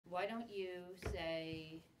why don't you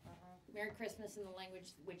say Merry Christmas in the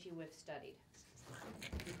language which you have studied?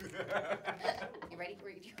 You ready?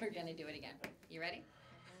 We're going to do it again. You ready?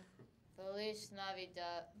 Feliz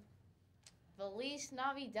Navidad. Feliz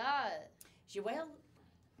Navidad. Joel.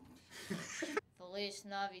 Feliz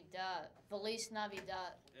Navidad. Feliz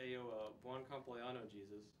Navidad. Hey, yo, Buon Compleanno,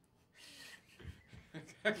 Jesus.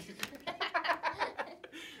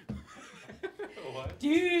 What?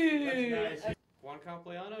 Dude. That's nice. Buon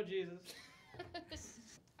Compleanno, Jesus.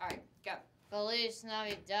 All right, go. Feliz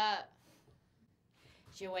Navidad.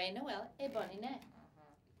 Joyeux Noël et bonne année.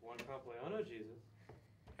 Buon Compleanno, Jesus.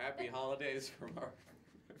 Happy holidays from our.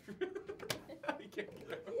 I can't do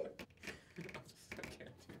it. I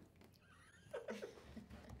can't do it.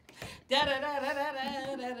 Da da da da da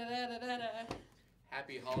da da da da da.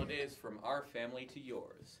 Happy holidays from our family to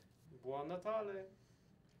yours. Buon Natale.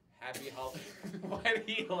 Happy holidays. Why did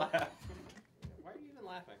he laugh? Why are you even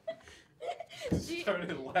laughing?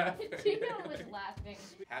 Started laughing. Gino was laughing.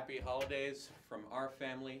 Happy holidays from our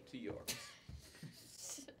family to yours.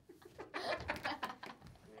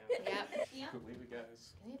 Yep. Yep. Leave it,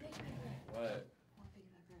 guys. What?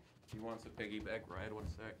 He wants a piggyback ride.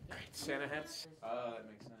 What's that? Santa hats? That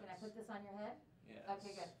makes sense. Can I put this on your head? Yes.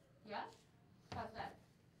 Okay, good. Yeah? How's that?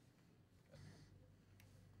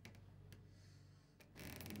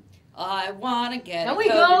 I want to get Can a we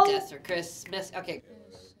COVID go? test for Christmas. Okay.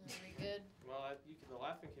 Are we good? Well, the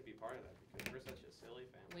laughing can be part of that because we're such a silly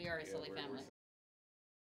family. We are a silly we're family.